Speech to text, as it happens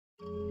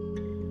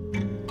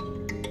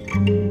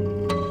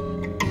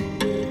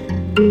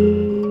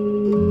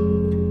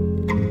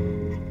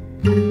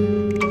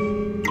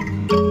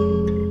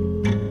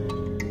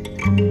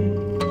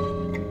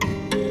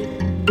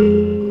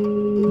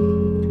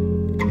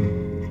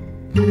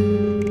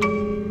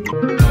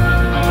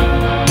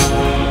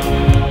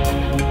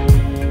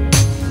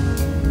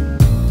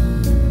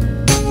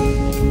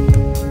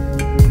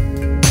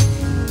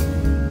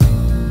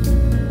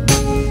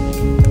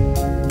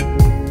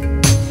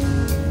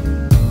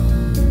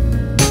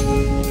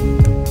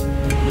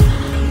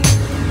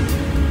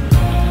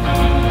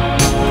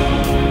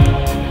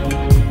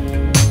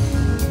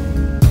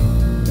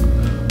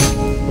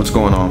What's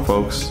going on,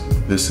 folks?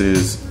 This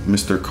is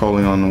Mr.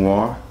 Coley on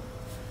Noir,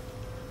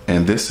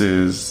 and this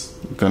is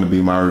going to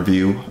be my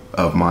review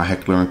of my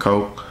Heckler &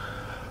 Co.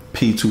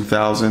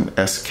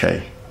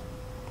 P2000SK,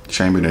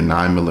 chambered in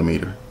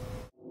 9mm.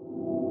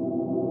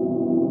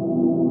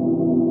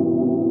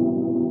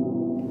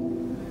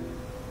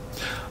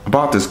 I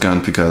bought this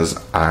gun because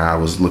I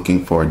was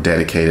looking for a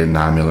dedicated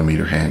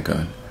 9mm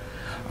handgun.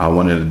 I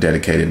wanted a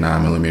dedicated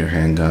 9mm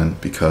handgun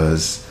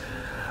because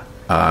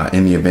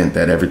in the event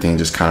that everything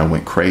just kind of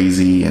went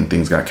crazy and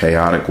things got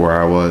chaotic where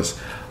I was,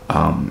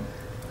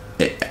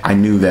 I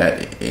knew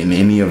that in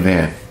any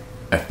event,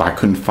 if I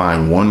couldn't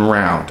find one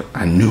round,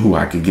 I knew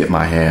I could get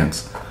my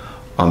hands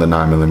on the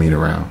 9mm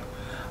round.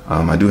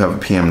 I do have a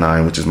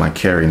PM9, which is my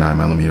carry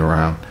 9mm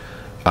round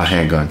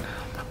handgun,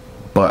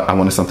 but I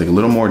wanted something a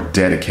little more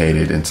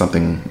dedicated and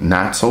something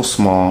not so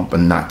small but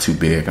not too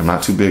big. I'm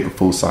not too big for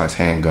full-size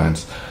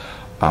handguns,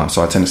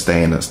 so I tend to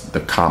stay in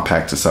the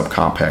compact to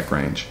subcompact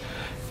range.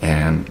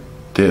 And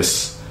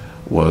this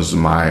was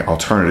my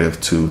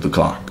alternative to the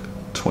Glock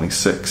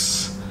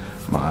 26,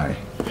 my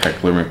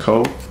Heckler &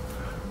 Co.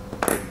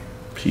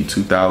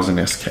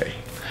 P2000SK.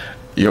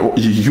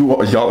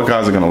 Y'all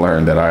guys are gonna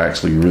learn that I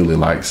actually really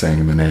like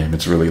saying the name.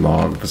 It's really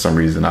long. For some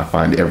reason, I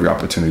find every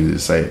opportunity to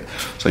say it.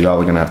 So y'all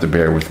are gonna have to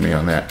bear with me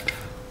on that.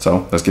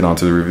 So let's get on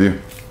to the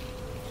review.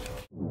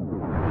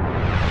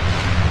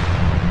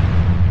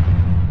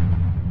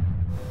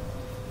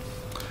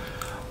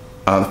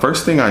 The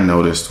first thing I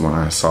noticed when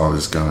I saw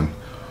this gun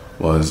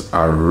was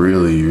I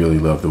really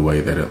love the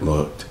way that it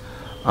looked.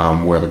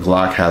 Where the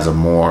Glock has a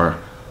more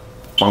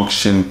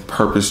function,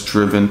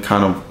 purpose-driven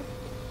kind of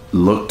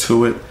look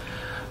to it.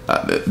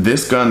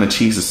 This gun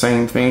achieves the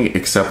same thing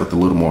except with a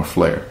little more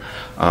flair.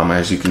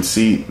 As you can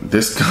see,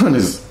 this gun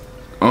is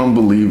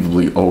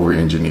unbelievably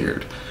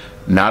over-engineered.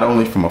 Not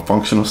only from a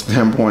functional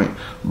standpoint,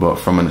 but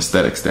from an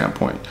aesthetic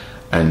standpoint.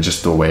 And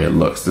just the way it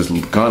looks. This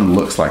gun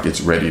looks like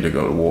it's ready to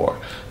go to war.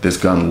 This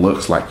gun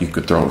looks like you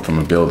could throw it from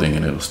a building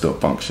and it'll still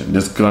function.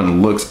 This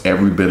gun looks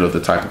every bit of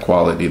the type of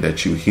quality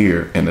that you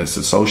hear and it's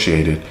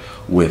associated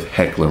with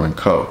Heckler &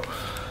 Co.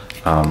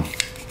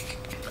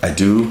 I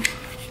do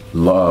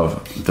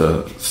love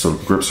the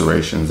grip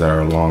serrations that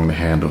are along the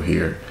handle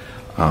here.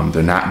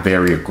 They're not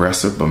very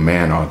aggressive, but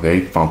man, are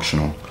they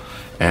functional.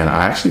 And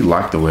I actually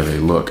like the way they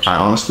look. I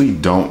honestly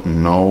don't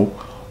know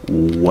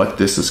what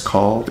this is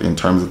called in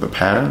terms of the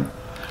pattern,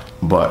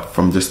 but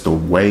from just the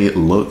way it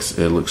looks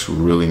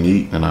really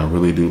neat, and I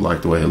really do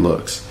like the way it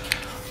looks.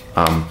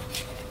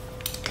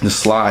 The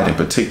slide in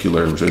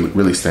particular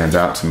really stands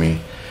out to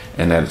me,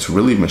 and that it's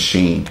really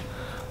machined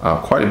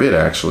quite a bit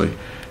actually,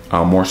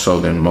 more so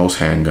than most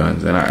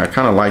handguns, and I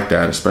kind of like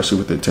that, especially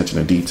with the attention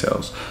to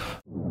details.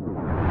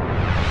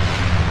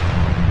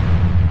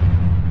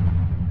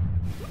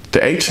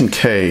 The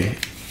H&K,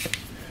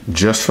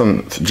 just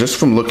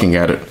from looking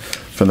at it,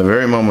 from the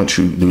very moment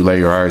you lay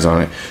your eyes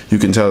on it, you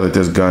can tell that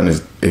this gun is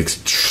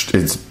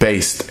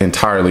based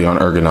entirely on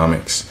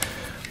ergonomics,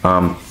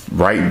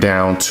 right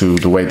down to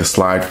the way the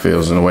slide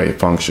feels and the way it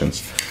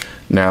functions.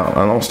 Now,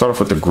 I'll start off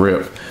with the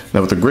grip. Now,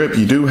 with the grip,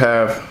 you do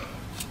have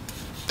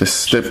the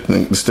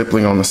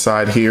stippling on the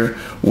side here,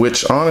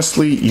 which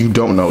honestly you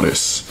don't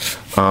notice,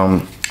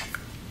 or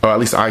at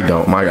least I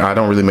don't. I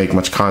don't really make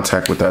much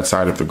contact with that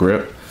side of the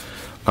grip,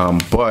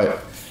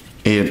 but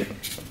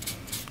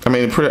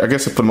I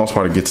guess for the most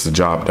part, it gets the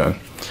job done.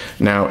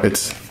 Now,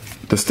 it's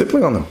the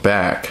stippling on the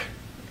back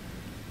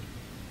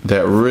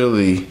that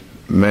really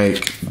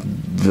make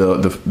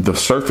the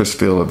surface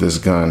feel of this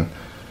gun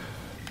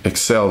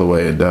excel the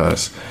way it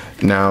does.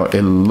 Now,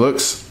 it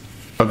looks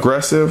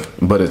aggressive,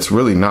 but it's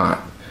really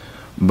not.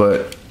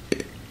 But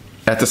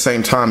at the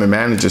same time, it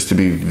manages to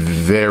be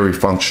very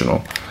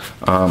functional.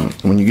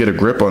 When you get a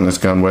grip on this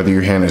gun, whether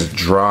your hand is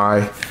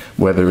dry,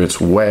 whether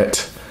it's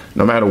wet,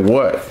 no matter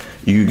what,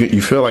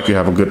 you feel like you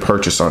have a good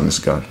purchase on this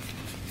gun.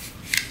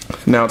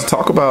 Now, let's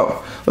talk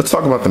about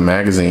the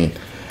magazine.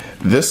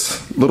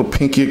 This little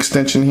pinky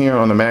extension here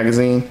on the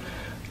magazine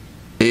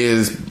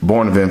is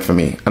born of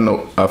infamy. I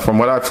know from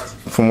what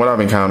I've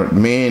encountered,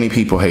 many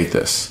people hate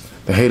this.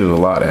 They hate it a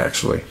lot,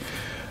 actually.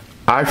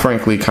 I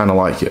frankly kind of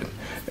like it,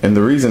 and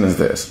the reason is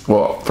this.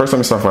 Well, first let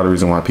me start by the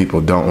reason why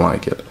people don't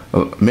like it.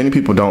 Many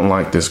people don't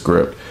like this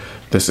grip,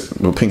 this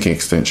little pinky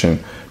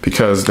extension,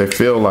 because they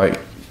feel like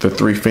the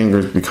three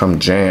fingers become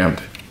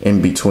jammed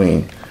in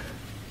between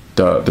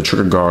the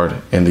trigger guard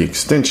and the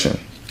extension.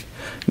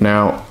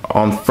 Now,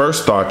 on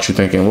first thought, you're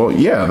thinking, well,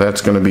 yeah,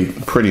 that's going to be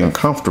pretty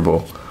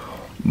uncomfortable.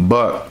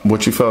 But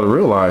what you fail to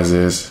realize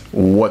is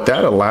what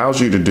that allows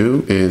you to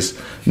do is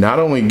not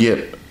only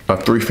get a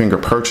 3-finger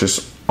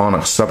purchase on a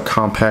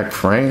subcompact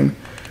frame,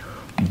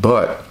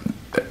 but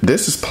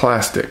this is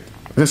plastic.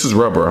 This is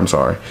rubber, I'm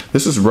sorry.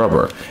 This is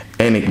rubber,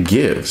 and it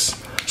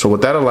gives. So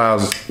what that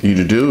allows you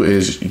to do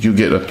is you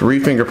get a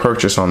 3-finger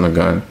purchase on the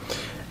gun,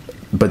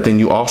 but then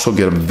you also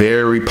get a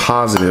very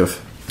positive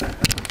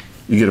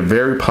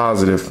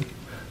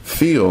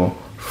feel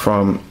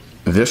from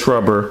this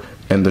rubber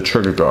and the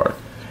trigger guard.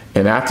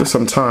 And after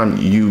some time,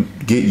 you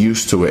get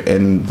used to it.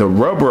 And the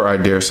rubber, I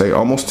dare say,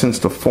 almost tends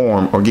to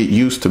form or get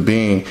used to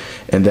being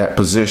in that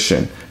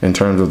position in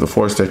terms of the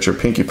force that your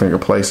pinky finger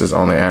places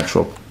on the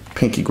actual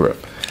pinky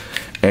grip.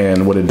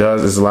 And what it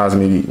does is allows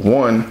me to,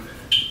 one,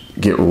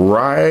 get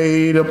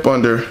right up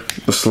under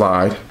the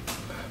slide,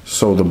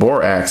 so the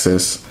bore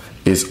axis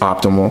is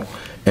optimal,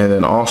 and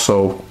then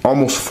also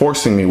almost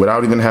forcing me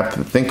without even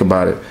having to think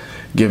about it,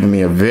 giving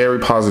me a very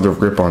positive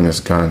grip on this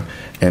gun,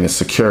 and it's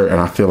secure,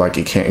 and I feel like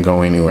it can't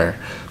go anywhere.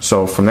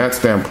 So from that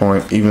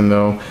standpoint, even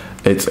though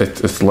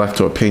it's left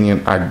to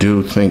opinion, I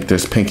do think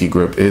this pinky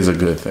grip is a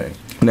good thing.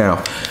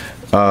 Now,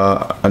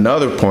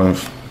 another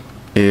point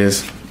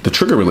is the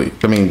trigger release.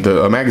 I mean,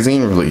 the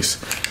magazine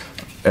release.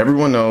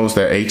 Everyone knows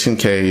that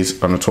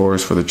H&Ks are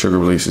notorious for the trigger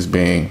releases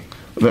being,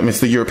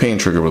 it's the European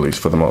trigger release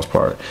for the most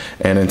part.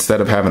 And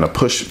instead of having a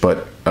push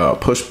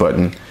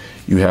button,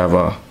 you have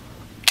a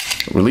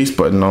release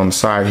button on the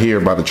side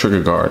here by the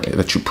trigger guard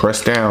that you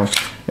press down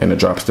and it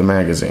drops the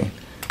magazine.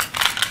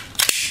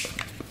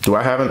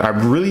 I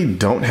really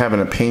don't have an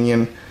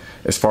opinion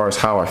as far as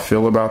how I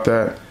feel about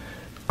that.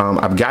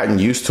 I've gotten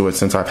used to it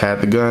since I've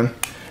had the gun,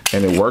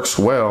 and it works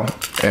well.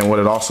 And what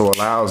it also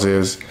allows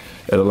is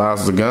it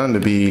allows the gun to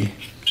be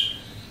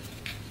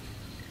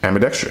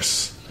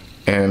ambidextrous.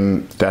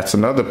 And that's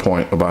another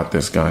point about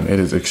this gun. It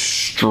is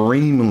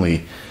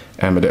extremely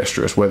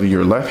ambidextrous. Whether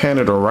you're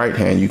left-handed or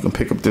right-handed, you can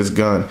pick up this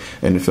gun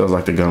and it feels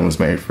like the gun was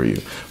made for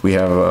you. We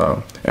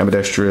have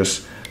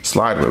ambidextrous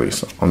slide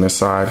release on this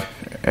side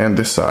and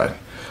this side.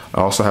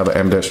 I also have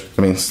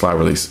an slide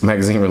release,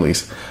 magazine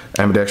release,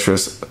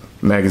 ambidextrous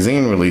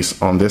magazine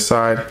release on this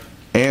side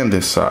and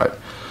this side.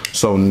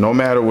 So no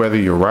matter whether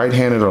you're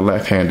right-handed or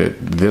left-handed,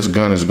 this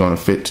gun is going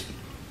to fit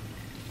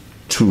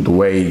to the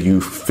way you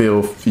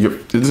feel.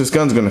 This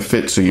gun's going to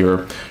fit to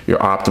your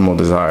optimal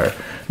desire.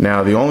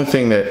 Now, the only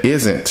thing that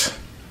isn't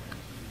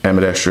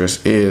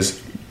ambidextrous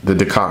is the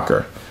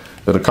decocker.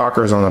 The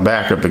decocker is on the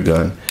back of the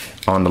gun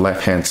on the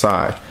left-hand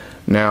side.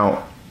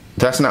 Now,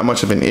 that's not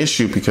much of an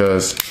issue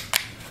because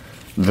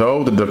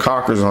though the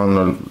decocker is on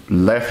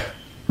the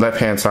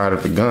left-hand side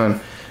of the gun,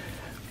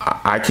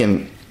 I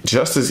can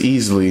just as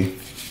easily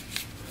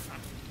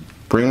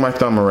bring my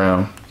thumb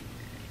around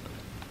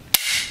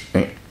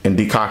and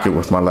decock it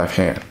with my left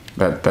hand.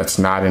 That's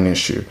not an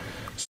issue.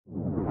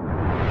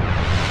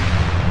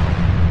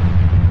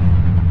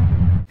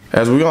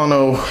 As we all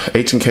know,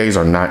 H&Ks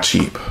are not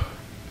cheap.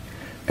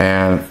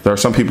 And there are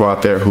some people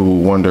out there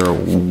who wonder,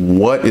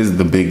 what is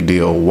the big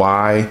deal?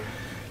 Why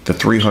the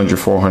 $300,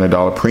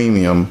 $400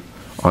 premium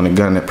on a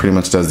gun that pretty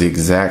much does the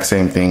exact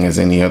same thing as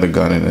any other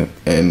gun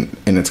in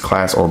its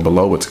class or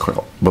below its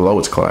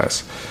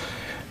class?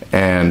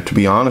 And to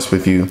be honest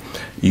with you,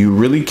 you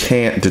really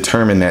can't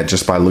determine that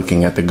just by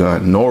looking at the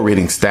gun, nor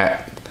reading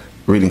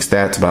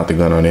stats about the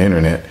gun on the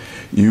internet.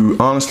 You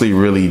honestly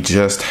really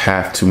just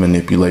have to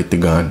manipulate the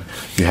gun.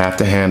 You have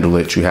to handle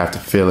it. You have to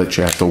feel it.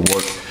 You have to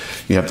work.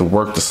 You have to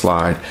work the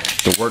slide.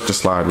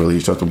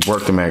 Release. You have to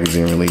work the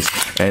magazine release.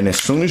 And as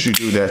soon as you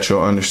do that,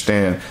 you'll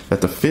understand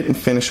that the fit and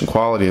finish and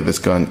quality of this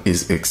gun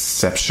is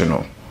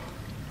exceptional.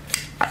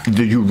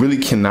 You really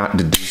cannot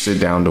deduce it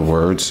down to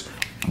words,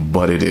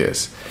 but it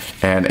is.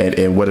 And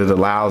what it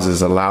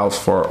allows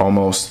for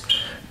almost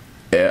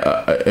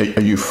a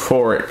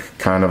euphoric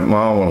kind of, well,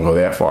 I don't want to go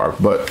that far,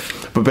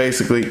 but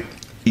basically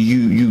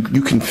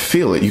you can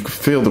feel it. You can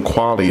feel the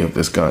quality of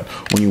this gun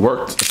when you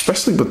work,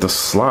 especially with the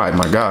slide.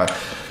 My God,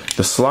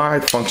 the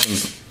slide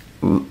functions,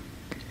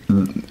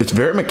 it's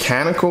very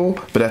mechanical,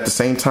 but at the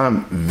same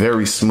time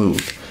very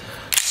smooth.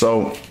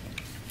 So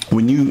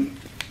when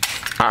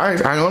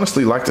I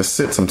honestly like to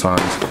sit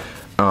sometimes,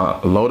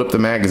 load up the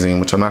magazine,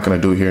 which I'm not going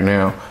to do here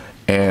now,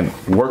 and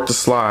work the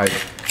slide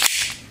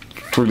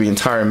through the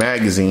entire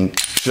magazine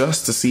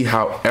just to see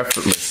how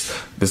effortless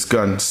this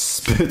gun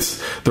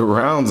spits the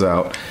rounds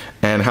out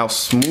and how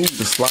smooth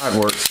the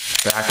slide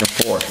works back and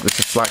forth. It's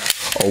just like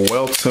a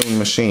well-tuned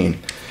machine.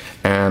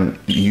 And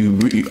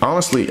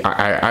honestly,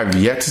 I've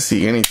yet to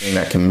see anything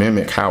that can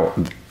mimic how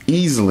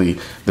easily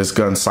this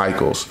gun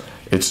cycles.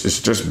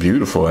 It's just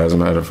beautiful, as a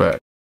matter of fact.